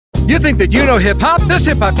You think that you know hip-hop? This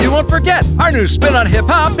hip-hop you won't forget. Our new spin on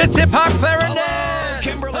hip-hop, it's Hip-Hop Clarinet. Hello,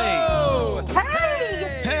 Kimberly. Oh.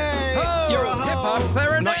 Hey. You're a Hip-Hop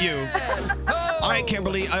Clarinet. Not you. All right,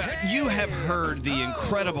 Kimberly, you have heard the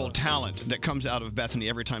incredible talent that comes out of Bethany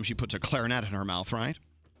every time she puts a clarinet in her mouth, right?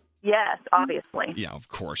 Yes, obviously. Yeah, of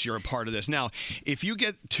course. You're a part of this. Now, if you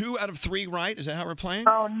get 2 out of 3 right, is that how we're playing?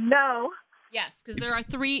 Oh, no. Yes, because there are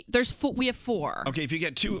 3. We have 4. Okay, if you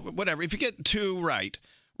get 2, whatever. If you get 2 right,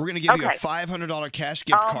 we're going to give you a $500 cash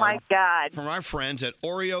gift card. Oh, my God. From our friends at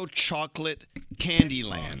Oreo Chocolate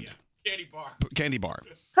Candyland. Oh, yeah. Candy bar. Candy bar.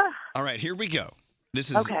 All right, here we go. This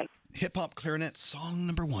is Hip-Hop Clarinet song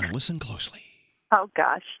number 1. Listen closely. Oh,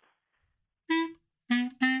 gosh.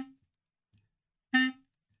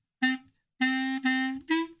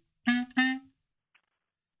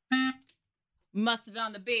 Mustard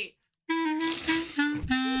on the beat.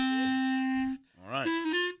 All right.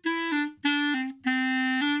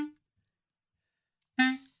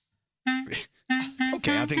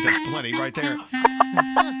 Okay, I think that's plenty right there.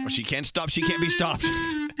 Well, she can't stop. She can't be stopped.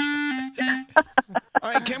 All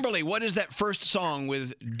right, Kimberly, what is that first song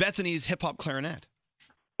with Bethany's Hip-Hop Clarinet?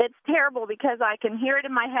 It's terrible because I can hear it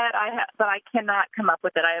in my head, but I cannot come up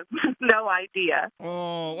with it. I have no idea.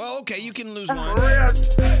 Oh, well, okay, you can lose one. I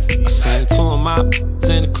sang to them out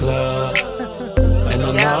in the club, and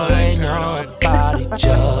I know they know about each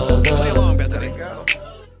other. Play along, Bethany.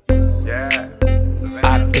 Yeah.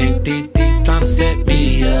 I think these beats trying to set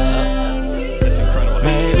me up. That's incredible.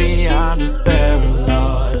 Maybe I'm just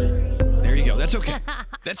paranoid. There you go. That's okay.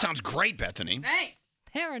 That sounds great, Bethany. Thanks.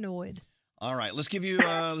 Paranoid. All right, let's give you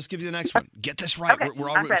the next one. Get this right. Okay, We're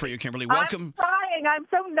all rooting for you, Kimberly. Welcome. I'm trying. I'm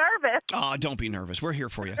so nervous. Oh, don't be nervous. We're here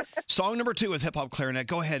for you. Song number 2 with Hip-Hop Clarinet.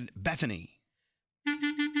 Go ahead, Bethany.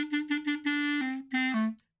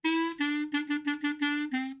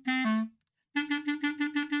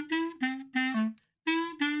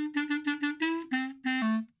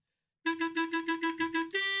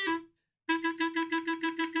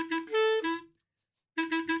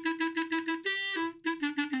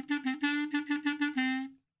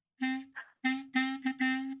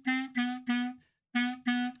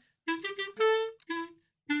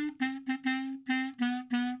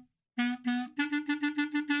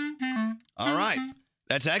 All right.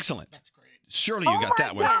 That's excellent. That's great. Surely you got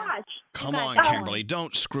that one. Gosh. Come on, Kimberly.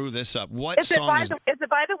 Don't screw this up. What Is it song by is the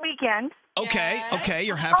weekend? Okay, Yes. okay,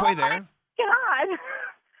 you're halfway there. God.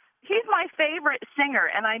 He's my favorite singer,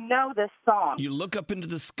 and I know this song. You look up into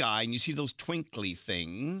the sky and you see those twinkly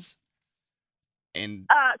things. And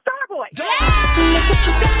Starboy. play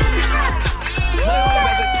along,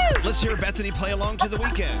 Bethany. Let's hear Bethany play along to the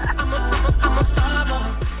weekend. I'm a star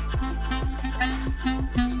boy.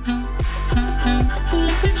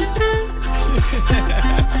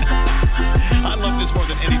 I love this more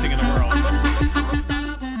than anything in the world.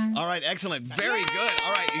 All right, excellent. Very good.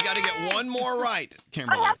 All right, you got to get one more right,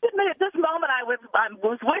 Kimberly. I have to admit, at this moment, I was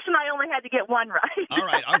wishing I only had to get one right. All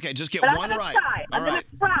right, okay, just get But one I'm right. gonna try. I'm gonna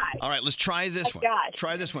try. All right, let's try this Oh, one. gosh.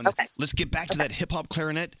 Try this one. Okay. Let's get back to that hip-hop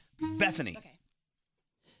clarinet. Bethany. Okay.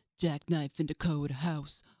 Jackknife in Dakota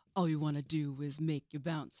house. All you want to do is make you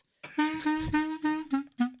bounce.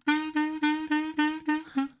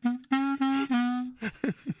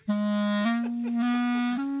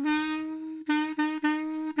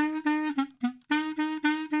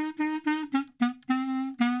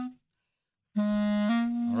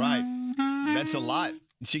 All right, that's a lot.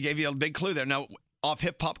 She gave you a big clue there. Now, off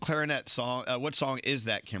hip-hop clarinet song, what song is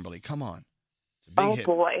that, Kimberly? Come on. It's a big hit.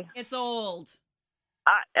 Boy. It's old.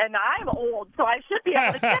 And I'm old, so I should be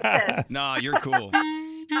able to get this. Nah, you're cool.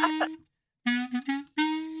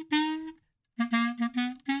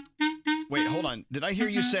 Wait, hold on. Did I hear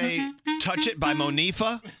you say Touch It by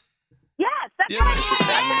Monifa? Yes, that's Yeah.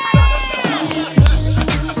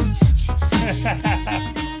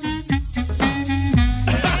 right.